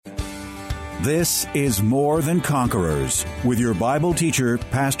This is More Than Conquerors with your Bible teacher,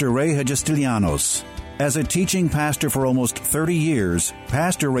 Pastor Ray Hagestilianos. As a teaching pastor for almost 30 years,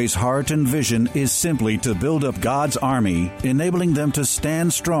 Pastor Ray's heart and vision is simply to build up God's army, enabling them to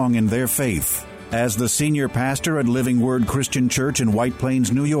stand strong in their faith. As the senior pastor at Living Word Christian Church in White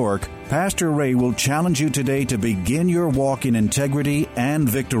Plains, New York, Pastor Ray will challenge you today to begin your walk in integrity and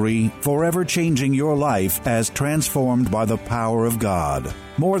victory, forever changing your life as transformed by the power of God.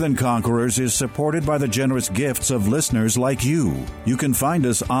 More Than Conquerors is supported by the generous gifts of listeners like you. You can find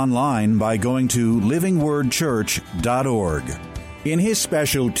us online by going to livingwordchurch.org. In his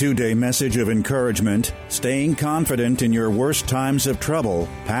special 2-day message of encouragement, Staying Confident in Your Worst Times of Trouble,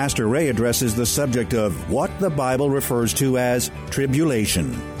 Pastor Ray addresses the subject of what the Bible refers to as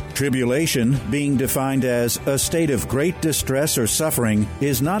tribulation. Tribulation, being defined as a state of great distress or suffering,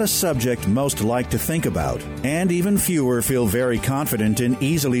 is not a subject most like to think about, and even fewer feel very confident in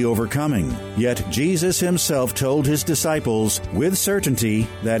easily overcoming. Yet Jesus himself told his disciples with certainty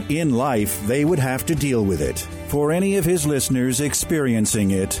that in life they would have to deal with it. For any of his listeners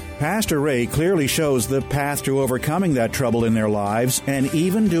experiencing it, Pastor Ray clearly shows the path to overcoming that trouble in their lives and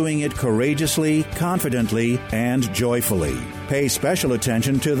even doing it courageously, confidently, and joyfully. Pay special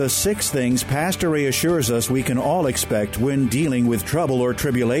attention to the 6 things Pastor Ray assures us we can all expect when dealing with trouble or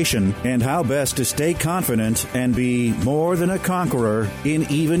tribulation, and how best to stay confident and be more than a conqueror in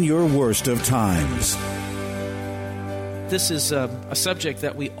even your worst of times. This is a subject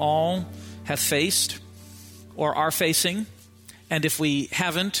that we all have faced or are facing, and if we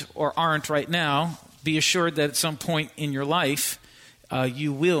haven't or aren't right now, be assured that at some point in your life,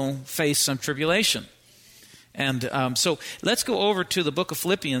 you will face some tribulation. And so let's go over to the book of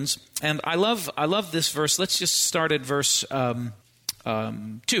Philippians, and I love this verse. Let's just start at verse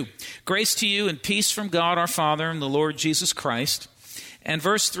 2. Grace to you and peace from God our Father and the Lord Jesus Christ. And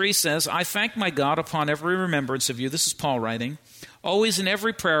verse 3 says, I thank my God upon every remembrance of you. This is Paul writing. Always in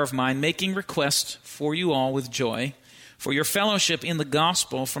every prayer of mine, making request for you all with joy, for your fellowship in the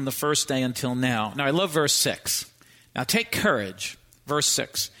gospel from the first day until now. Now, I love verse 6. Now, take courage. Verse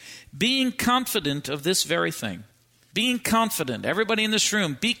 6. Being confident of this very thing. Being confident. Everybody in this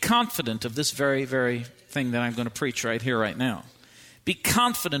room, be confident of this very, very thing that I'm going to preach right here, right now. Be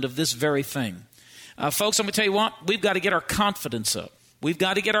confident of this very thing. Folks, I'm going to tell you what. We've got to get our confidence up. We've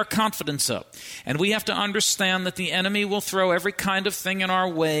got to get our confidence up. And we have to understand that the enemy will throw every kind of thing in our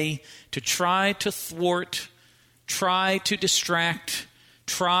way to try to thwart, try to distract,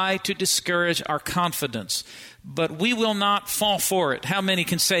 try to discourage our confidence. But we will not fall for it. How many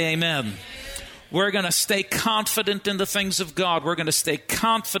can say amen? We're going to stay confident in the things of God. We're going to stay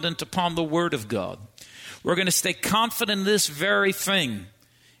confident upon the Word of God. We're going to stay confident in this very thing.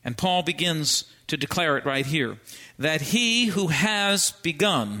 And Paul begins to declare it right here, that he who has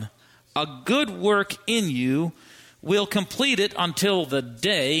begun a good work in you will complete it until the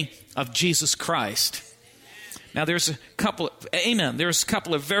day of Jesus Christ. Now there's a couple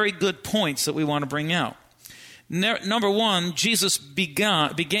of very good points that we want to bring out. Number one, Jesus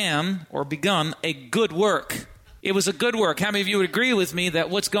begun a good work. It was a good work. How many of you would agree with me that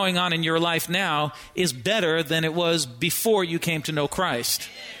what's going on in your life now is better than it was before you came to know Christ?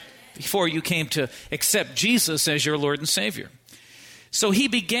 Before you came to accept Jesus as your Lord and Savior. So he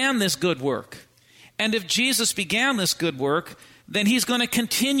began this good work. And if Jesus began this good work, then he's going to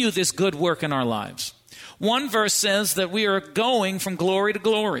continue this good work in our lives. One verse says that we are going from glory to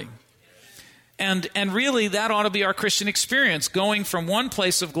glory. And really that ought to be our Christian experience, going from one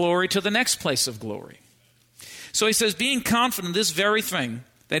place of glory to the next place of glory. So he says, being confident in this very thing,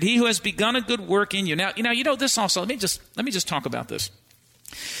 that he who has begun a good work in you. Now, this also, let me just talk about this.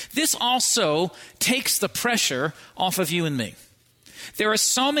 This also takes the pressure off of you and me. There are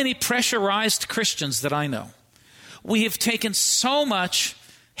so many pressurized Christians that I know. We have taken so much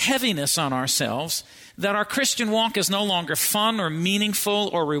heaviness on ourselves that our Christian walk is no longer fun or meaningful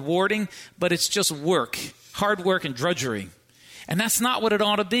or rewarding, but it's just work, hard work and drudgery. And that's not what it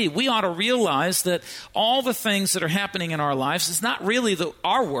ought to be. We ought to realize that all the things that are happening in our lives is not really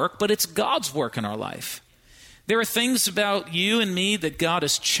our work, but it's God's work in our life. There are things about you and me that God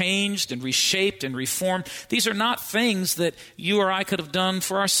has changed and reshaped and reformed. These are not things that you or I could have done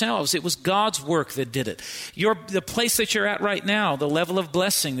for ourselves. It was God's work that did it. The place that you're at right now, the level of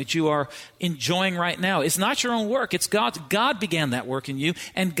blessing that you are enjoying right now, is not your own work. It's God's. God began that work in you,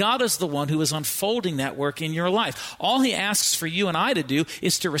 and God is the one who is unfolding that work in your life. All he asks for you and I to do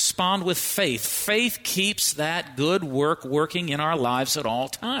is to respond with faith. Faith keeps that good work working in our lives at all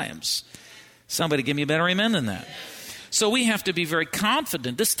times. Somebody give me a better amen than that. So we have to be very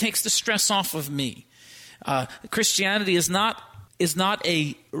confident. This takes the stress off of me. Christianity is not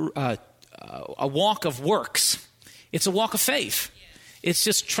a a walk of works. It's a walk of faith. It's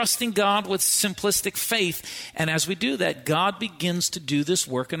just trusting God with simplistic faith. And as we do that, God begins to do this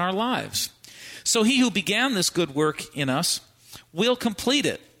work in our lives. So he who began this good work in us will complete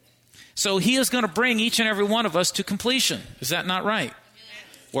it. So he is going to bring each and every one of us to completion. Is that not right?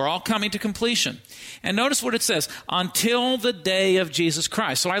 We're all coming to completion. And notice what it says, until the day of Jesus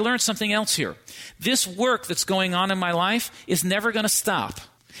Christ. So I learned something else here. This work that's going on in my life is never going to stop.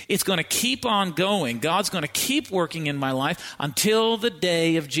 It's going to keep on going. God's going to keep working in my life until the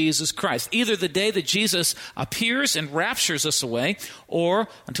day of Jesus Christ. Either the day that Jesus appears and raptures us away, or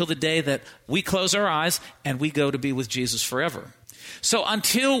until the day that we close our eyes and we go to be with Jesus forever. So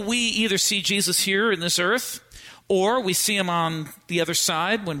until we either see Jesus here in this earth, or we see him on the other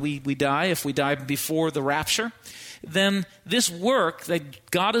side when we die, if we die before the rapture, then this work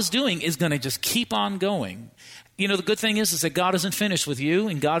that God is doing is going to just keep on going. You know, the good thing is that God isn't finished with you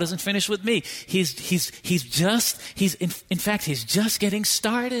and God isn't finished with me. He's just getting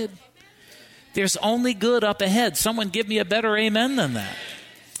started. There's only good up ahead. Someone give me a better amen than that.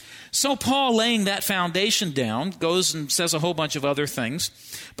 So Paul, laying that foundation down, goes and says a whole bunch of other things.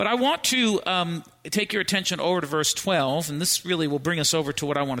 But I want to take your attention over to verse 12, and this really will bring us over to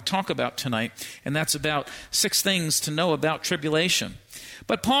what I want to talk about tonight, and that's about 6 things to know about tribulation.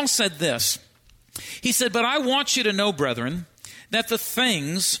 But Paul said this. He said, but I want you to know, brethren, that the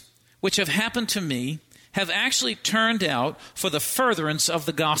things which have happened to me have actually turned out for the furtherance of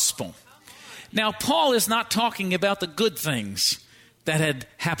the gospel. Now, Paul is not talking about the good things that had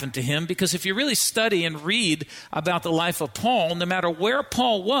happened to him, because if you really study and read about the life of Paul, no matter where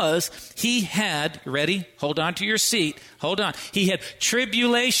Paul was, he had, you ready? Hold on to your seat. Hold on. He had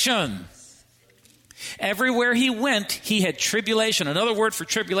tribulation. Everywhere he went, he had tribulation. Another word for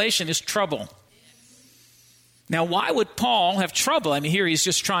tribulation is trouble. Now, why would Paul have trouble? I mean, here he's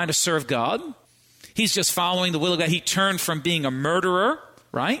just trying to serve God. He's just following the will of God. He turned from being a murderer,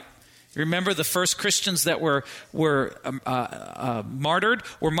 right? Remember the first Christians that were martyred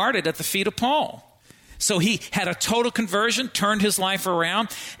at the feet of Paul. So he had a total conversion, turned his life around,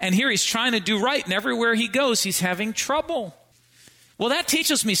 and here he's trying to do right, and everywhere he goes, he's having trouble. Well, that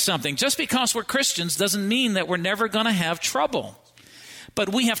teaches me something. Just because we're Christians doesn't mean that we're never going to have trouble. But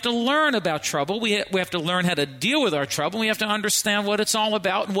we have to learn about trouble. We have to learn how to deal with our trouble. We have to understand what it's all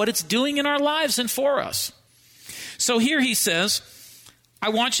about and what it's doing in our lives and for us. So here he says, I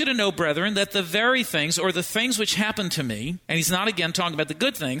want you to know, brethren, that the very things, or the things which happened to me, and he's not again talking about the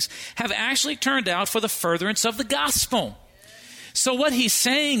good things, have actually turned out for the furtherance of the gospel. So what he's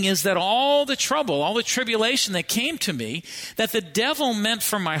saying is that all the trouble, all the tribulation that came to me, that the devil meant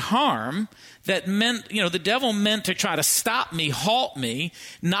for my harm, that meant, the devil meant to try to stop me, halt me,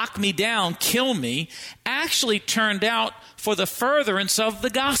 knock me down, kill me, actually turned out for the furtherance of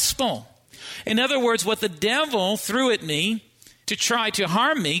the gospel. In other words, what the devil threw at me to try to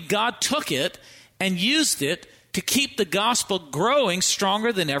harm me, God took it and used it to keep the gospel growing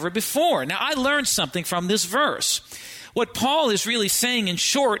stronger than ever before. Now, I learned something from this verse. What Paul is really saying in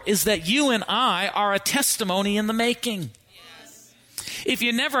short is that you and I are a testimony in the making. Yes. If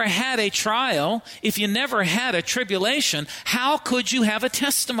you never had a trial, if you never had a tribulation, how could you have a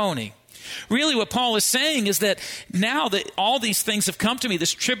testimony? Really what Paul is saying is that now that all these things have come to me,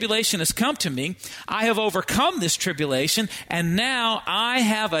 this tribulation has come to me, I have overcome this tribulation, and now I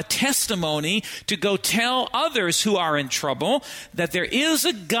have a testimony to go tell others who are in trouble that there is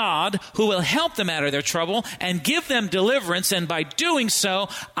a God who will help them out of their trouble and give them deliverance, and by doing so,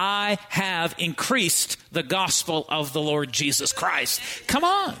 I have increased the gospel of the Lord Jesus Christ. Come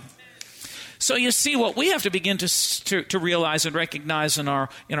on. So you see, what we have to begin to realize and recognize in our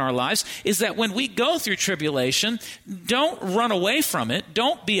lives is that when we go through tribulation, don't run away from it.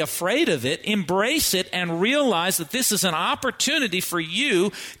 Don't be afraid of it. Embrace it and realize that this is an opportunity for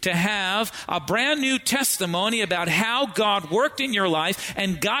you to have a brand new testimony about how God worked in your life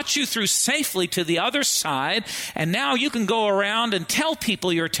and got you through safely to the other side. And now you can go around and tell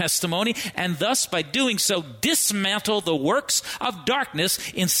people your testimony, and thus by doing so dismantle the works of darkness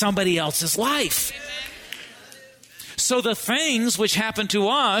in somebody else's life. So the things which happen to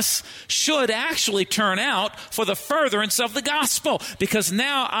us should actually turn out for the furtherance of the gospel, because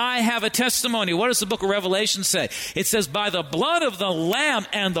now I have a testimony. What does the book of Revelation say? It says, by the blood of the Lamb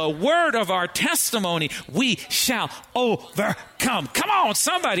and the word of our testimony, we shall overcome. Come on,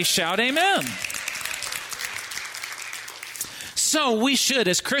 somebody shout amen. So we should,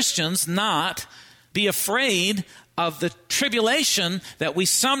 as Christians, not be afraid of the tribulation that we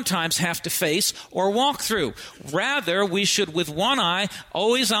sometimes have to face or walk through. Rather, we should, with one eye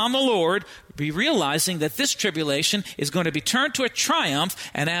always on the Lord, be realizing that this tribulation is going to be turned to a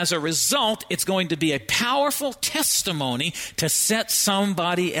triumph, and as a result, it's going to be a powerful testimony to set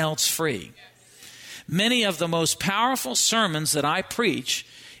somebody else free. Many of the most powerful sermons that I preach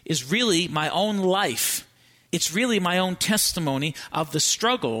is really my own life. It's really my own testimony of the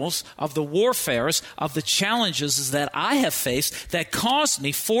struggles, of the warfares, of the challenges that I have faced that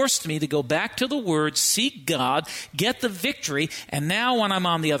forced me to go back to the Word, seek God, get the victory, and now when I'm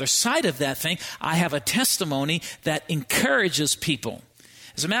on the other side of that thing, I have a testimony that encourages people.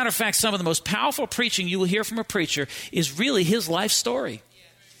 As a matter of fact, some of the most powerful preaching you will hear from a preacher is really his life story.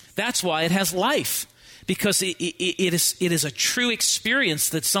 That's why it has life. Because it is a true experience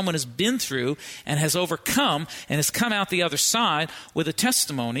that someone has been through and has overcome and has come out the other side with a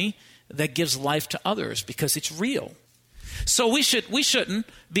testimony that gives life to others because it's real. So we shouldn't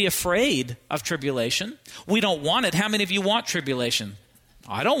be afraid of tribulation. We don't want it. How many of you want tribulation?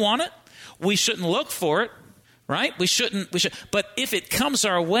 I don't want it. We shouldn't look for it. Right? But if it comes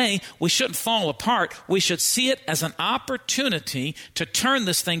our way, we shouldn't fall apart. We should see it as an opportunity to turn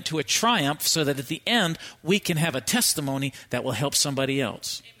this thing to a triumph so that at the end, we can have a testimony that will help somebody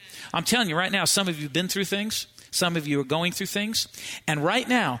else. Amen. I'm telling you right now, some of you have been through things. Some of you are going through things. And right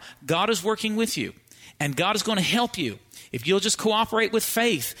now, God is working with you. And God is going to help you. If you'll just cooperate with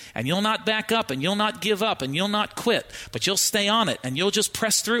faith and you'll not back up and you'll not give up and you'll not quit, but you'll stay on it and you'll just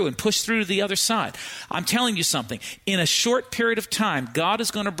press through and push through to the other side. I'm telling you something. In a short period of time, God is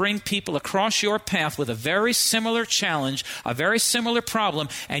going to bring people across your path with a very similar challenge, a very similar problem,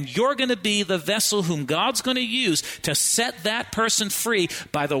 and you're going to be the vessel whom God's going to use to set that person free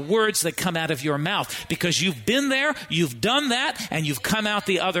by the words that come out of your mouth. Because you've been there, you've done that, and you've come out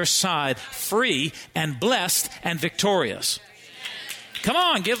the other side free and blessed and victorious. Come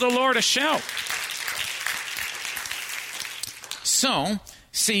on, give the Lord a shout. So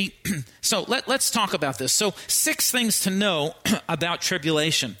let's talk about this. So 6 things to know about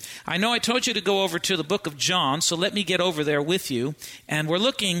tribulation. I know I told you to go over to the book of John, so let me get over there with you. And we're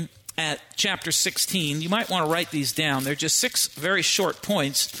looking at chapter 16. You might want to write these down. They're just 6 very short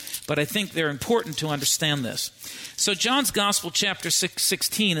points, but I think they're important to understand this. So John's Gospel, chapter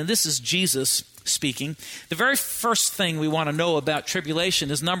 16, and this is Jesus speaking. The very first thing we want to know about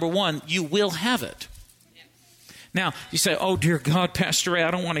tribulation is, number 1, you will have it. Now, you say, oh, dear God, Pastor Ray,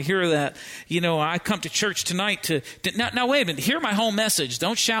 I don't want to hear that. You know, I come to church tonight to now, wait a minute. Hear my whole message.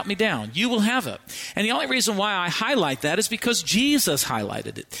 Don't shout me down. You will have it. And the only reason why I highlight that is because Jesus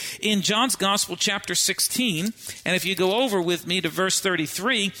highlighted it. In John's Gospel, chapter 16, and if you go over with me to verse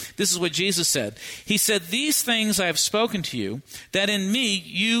 33, this is what Jesus said. He said, these things I have spoken to you, that in me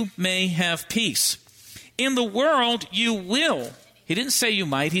you may have peace. In the world you will. He didn't say you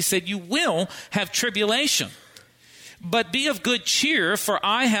might. He said you will have tribulation. But be of good cheer, for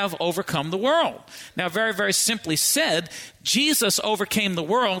I have overcome the world. Now, very, very simply said, Jesus overcame the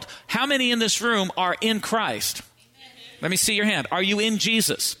world. How many in this room are in Christ? Let me see your hand. Are you in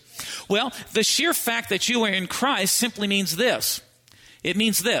Jesus? Well, the sheer fact that you are in Christ simply means this. It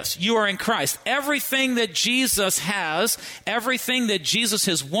means this. You are in Christ. Everything that Jesus has, everything that Jesus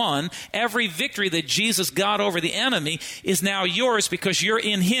has won, every victory that Jesus got over the enemy is now yours because you're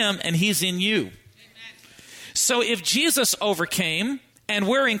in Him and He's in you. So if Jesus overcame and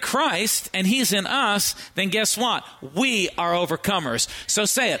we're in Christ and He's in us, then guess what? We are overcomers. So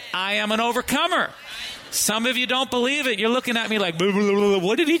say it. I am an overcomer. Some of you don't believe it. You're looking at me like, blah, blah, blah, blah.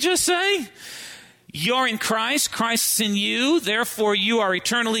 What did he just say? You're in Christ. Christ's in you. Therefore, you are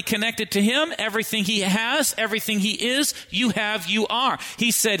eternally connected to Him. Everything He has, everything He is, you have, you are.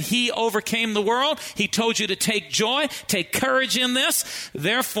 He said He overcame the world. He told you to take joy, take courage in this.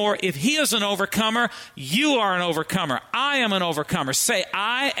 Therefore, if He is an overcomer, you are an overcomer. I am an overcomer. Say,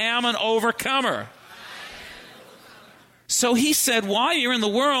 I am an overcomer. So He said, while you're in the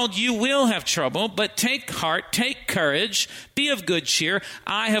world, you will have trouble, but take heart, take courage, be of good cheer.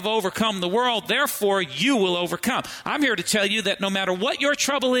 I have overcome the world, therefore you will overcome. I'm here to tell you that no matter what your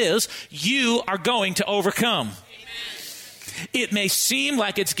trouble is, you are going to overcome. Amen. It may seem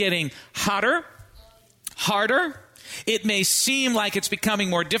like it's getting hotter, harder. It may seem like it's becoming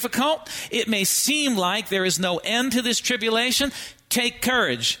more difficult. It may seem like there is no end to this tribulation. Take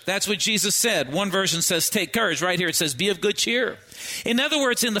courage. That's what Jesus said. One version says take courage. Right here it says be of good cheer. In other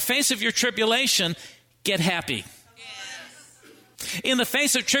words, in the face of your tribulation, get happy. Yes. In the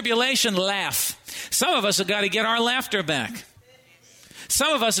face of tribulation, laugh. Some of us have got to get our laughter back.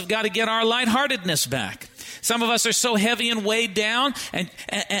 Some of us have got to get our lightheartedness back. Some of us are so heavy and weighed down,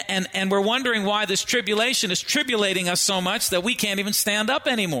 and we're wondering why this tribulation is tribulating us so much that we can't even stand up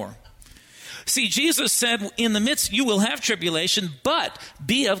anymore. See, Jesus said, in the midst you will have tribulation, but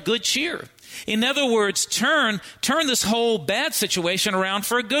be of good cheer. In other words, turn this whole bad situation around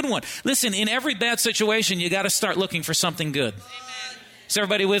for a good one. Listen, in every bad situation, you got to start looking for something good. Amen. Is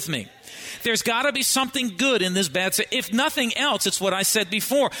everybody with me? There's got to be something good in this bad situation. If nothing else, it's what I said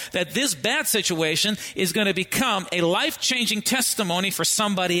before, that this bad situation is going to become a life-changing testimony for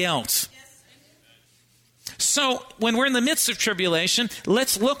somebody else. So when we're in the midst of tribulation,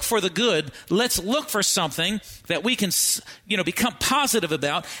 let's look for the good. Let's look for something that we can, become positive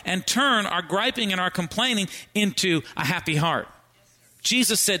about and turn our griping and our complaining into a happy heart.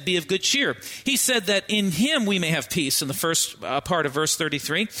 Jesus said, be of good cheer. He said that in him we may have peace in the first part of verse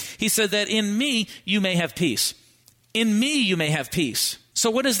 33. He said that in me you may have peace. In me you may have peace. So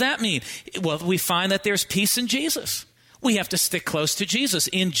what does that mean? Well, we find that there's peace in Jesus. We have to stick close to Jesus.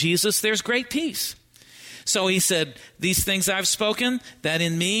 In Jesus there's great peace. So he said, these things I've spoken, that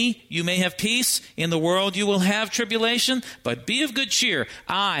in me you may have peace. In the world you will have tribulation, but be of good cheer.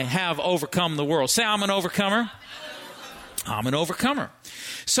 I have overcome the world. Say, I'm an overcomer. I'm an overcomer.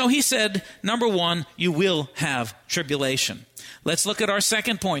 So he said, number one, you will have tribulation. Let's look at our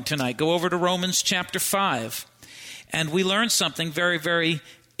second point tonight. Go over to Romans chapter 5. And we learned something very, very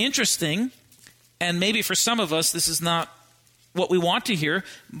interesting. And maybe for some of us, this is not what we want to hear,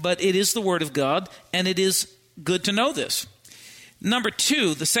 but it is the Word of God, and it is good to know this. Number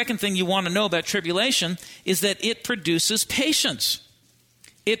two, the second thing you want to know about tribulation is that it produces patience.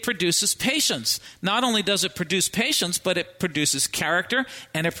 It produces patience. Not only does it produce patience, but it produces character,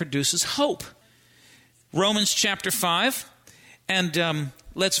 and it produces hope. Romans chapter 5, and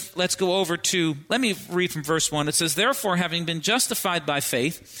let's go over to, let me read from verse 1. It says, therefore, having been justified by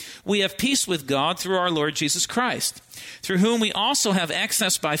faith, we have peace with God through our Lord Jesus Christ, through whom we also have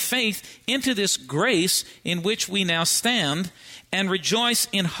access by faith into this grace in which we now stand and rejoice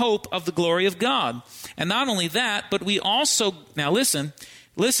in hope of the glory of God. And not only that, but we also, now listen,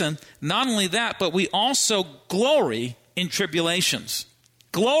 not only that, but we also glory in tribulations.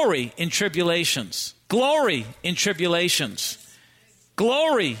 Glory in tribulations. Glory in tribulations.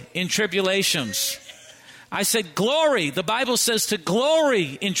 Glory in tribulations. I said glory. The Bible says to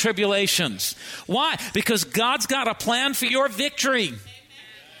glory in tribulations. Why? Because God's got a plan for your victory.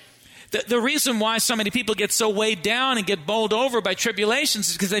 The reason why so many people get so weighed down and get bowled over by tribulations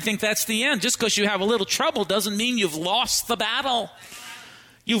is because they think that's the end. Just because you have a little trouble doesn't mean you've lost the battle.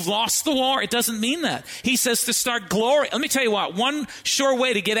 You've lost the war. It doesn't mean that. He says to start glory. Let me tell you what, one sure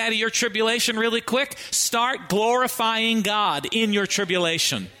way to get out of your tribulation really quick, start glorifying God in your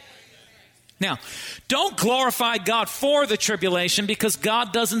tribulation. Now, don't glorify God for the tribulation because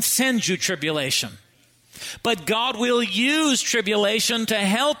God doesn't send you tribulation. But God will use tribulation to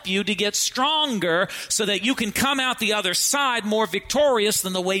help you to get stronger so that you can come out the other side more victorious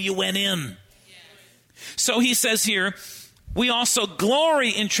than the way you went in. So he says here, we also glory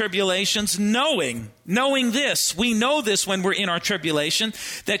in tribulations, knowing this. We know this when we're in our tribulation,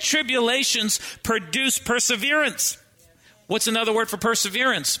 that tribulations produce perseverance. What's another word for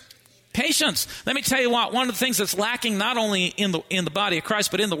perseverance? Patience. Let me tell you what, one of the things that's lacking not only in the body of Christ,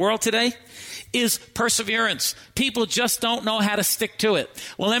 but in the world today is perseverance. People just don't know how to stick to it.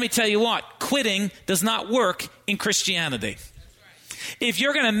 Well, let me tell you what, quitting does not work in Christianity. If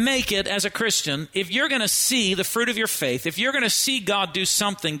you're going to make it as a Christian, if you're going to see the fruit of your faith, if you're going to see God do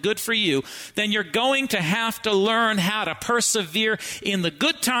something good for you, then you're going to have to learn how to persevere in the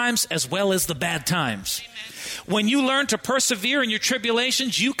good times as well as the bad times. Amen. When you learn to persevere in your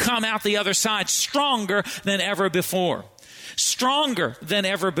tribulations, you come out the other side stronger than ever before. Stronger than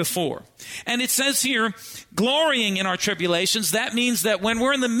ever before. And it says here, glorying in our tribulations, that means that when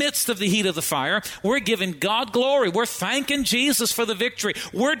we're in the midst of the heat of the fire, we're giving God glory. We're thanking Jesus for the victory.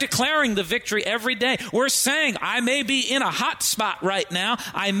 We're declaring the victory every day. We're saying, I may be in a hot spot right now.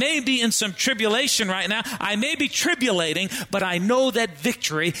 I may be in some tribulation right now. I may be tribulating, but I know that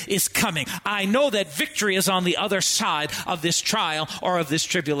victory is coming. I know that victory is on the other side of this trial or of this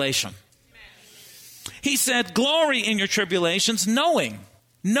tribulation. He said, glory in your tribulations, knowing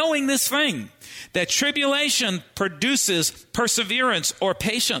this thing, that tribulation produces perseverance or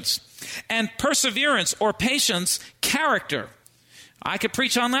patience, and perseverance or patience, character. I could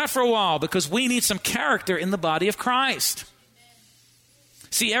preach on that for a while because we need some character in the body of Christ.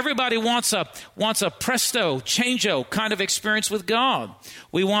 See, everybody wants a presto, changeo kind of experience with God.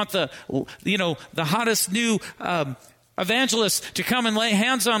 We want the hottest new evangelist to come and lay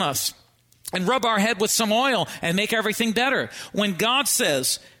hands on us and rub our head with some oil and make everything better. When God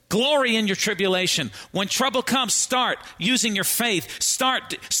says, Glory in your tribulation. When trouble comes, start using your faith.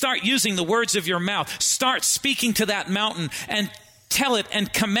 Start using the words of your mouth. Start speaking to that mountain and tell it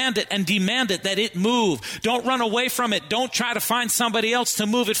and command it and demand it that it move. Don't run away from it. Don't try to find somebody else to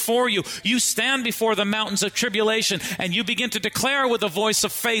move it for you. You stand before the mountains of tribulation and you begin to declare with a voice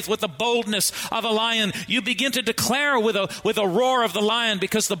of faith, with the boldness of a lion. You begin to declare with a roar of the lion,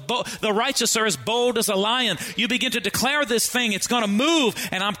 because the righteous are as bold as a lion. You begin to declare this thing. It's going to move,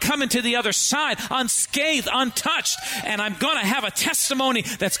 and I'm coming to the other side unscathed, untouched, and I'm going to have a testimony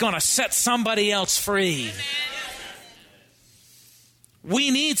that's going to set somebody else free.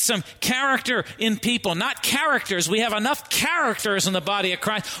 We need some character in people, not characters. We have enough characters in the body of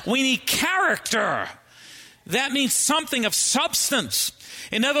Christ. We need character. That means something of substance.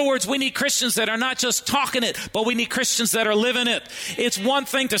 In other words, we need Christians that are not just talking it, but we need Christians that are living it. It's one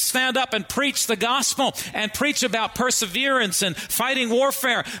thing to stand up and preach the gospel and preach about perseverance and fighting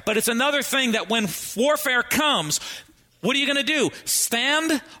warfare, but it's another thing that when warfare comes, what are you going to do?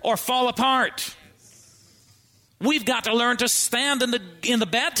 Stand or fall apart? We've got to learn to stand in the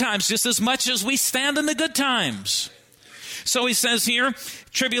bad times just as much as we stand in the good times. So he says here,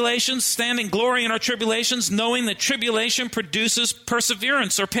 tribulations, standing glory in our tribulations, knowing that tribulation produces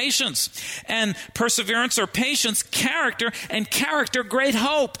perseverance or patience. And perseverance or patience, character, and character, great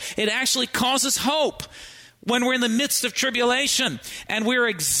hope. It actually causes hope. When we're in the midst of tribulation and we're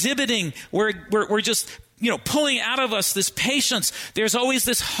exhibiting, we're just pulling out of us this patience. There's always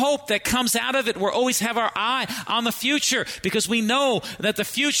this hope that comes out of it. We always have our eye on the future because we know that the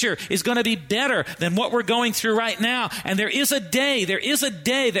future is going to be better than what we're going through right now. And there is a day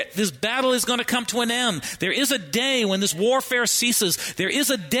that this battle is going to come to an end. There is a day when this warfare ceases. There is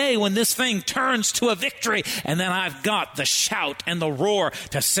a day when this thing turns to a victory. And then I've got the shout and the roar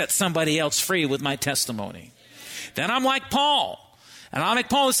to set somebody else free with my testimony. Then I'm like Paul. And I'm like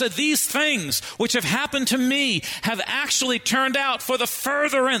Paul who said, these things which have happened to me have actually turned out for the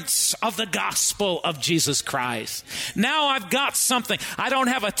furtherance of the gospel of Jesus Christ. Now I've got something. I don't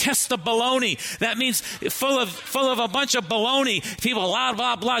have a test of baloney. That means full of a bunch of baloney. People, blah,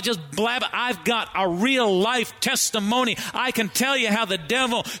 blah, blah, just blab. I've got a real life testimony. I can tell you how the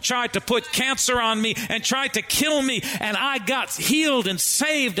devil tried to put cancer on me and tried to kill me. And I got healed and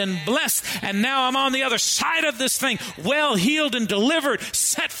saved and blessed. And now I'm on the other side of this thing, well healed and delivered,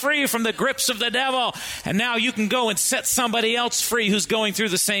 set free from the grips of the devil. And now you can go and set somebody else free who's going through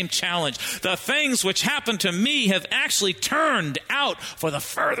the same challenge. The things which happened to me have actually turned out for the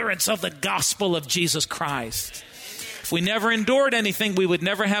furtherance of the gospel of Jesus Christ. If we never endured anything, we would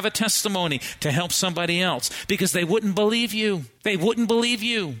never have a testimony to help somebody else because they wouldn't believe you. They wouldn't believe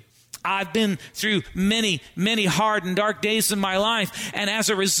you. I've been through many, many hard and dark days in my life, and as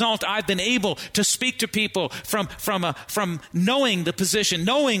a result, I've been able to speak to people from knowing the position,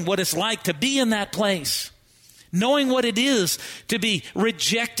 knowing what it's like to be in that place, knowing what it is to be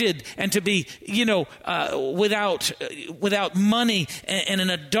rejected and to be, without money and in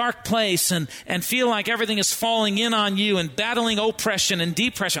a dark place and feel like everything is falling in on you and battling oppression and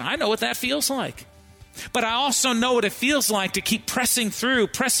depression. I know what that feels like. But I also know what it feels like to keep pressing through.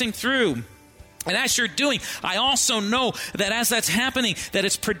 And as you're doing, I also know that as that's happening, that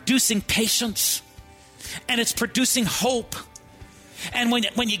it's producing patience and it's producing hope. And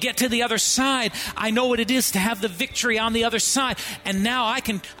when you get to the other side, I know what it is to have the victory on the other side. And now I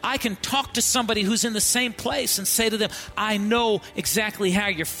can talk to somebody who's in the same place and say to them, I know exactly how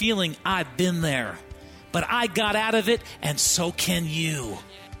you're feeling. I've been there. But I got out of it, and so can you.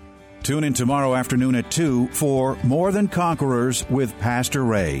 Tune in tomorrow afternoon at 2 for More Than Conquerors with Pastor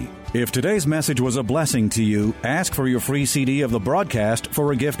Ray. If today's message was a blessing to you, ask for your free CD of the broadcast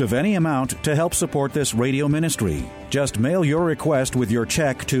for a gift of any amount to help support this radio ministry. Just mail your request with your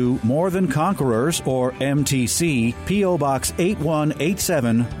check to More Than Conquerors or MTC, P.O. Box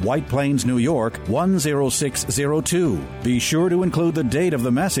 8187, White Plains, New York 10602. Be sure to include the date of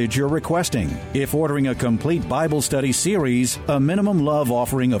the message you're requesting. If ordering a complete Bible study series, a minimum love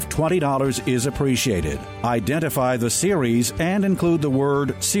offering of $20 is appreciated. Identify the series and include the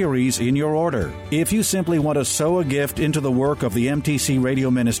word series in your order. If you simply want to sow a gift into the work of the MTC Radio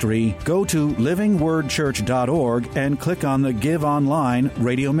Ministry, go to livingwordchurch.org and click on the Give Online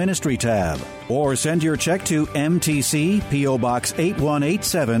Radio Ministry tab. Or send your check to MTC, P.O. Box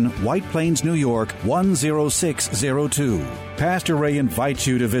 8187, White Plains, New York 10602. Pastor Ray invites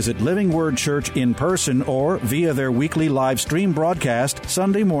you to visit Living Word Church in person or via their weekly live stream broadcast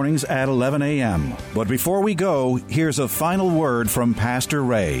Sunday mornings at 11 a.m. But before we go, here's a final word from Pastor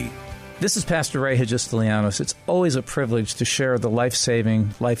Ray. This is Pastor Ray Hagistilianos. It's always a privilege to share the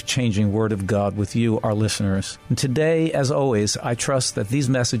life-saving, life-changing Word of God with you, our listeners. And today, as always, I trust that these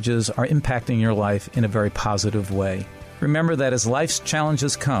messages are impacting your life in a very positive way. Remember that as life's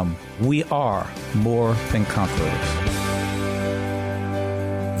challenges come, we are more than conquerors.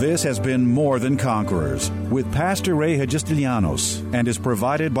 This has been More Than Conquerors with Pastor Ray Hagistilianos and is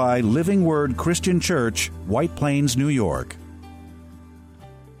provided by Living Word Christian Church, White Plains, New York.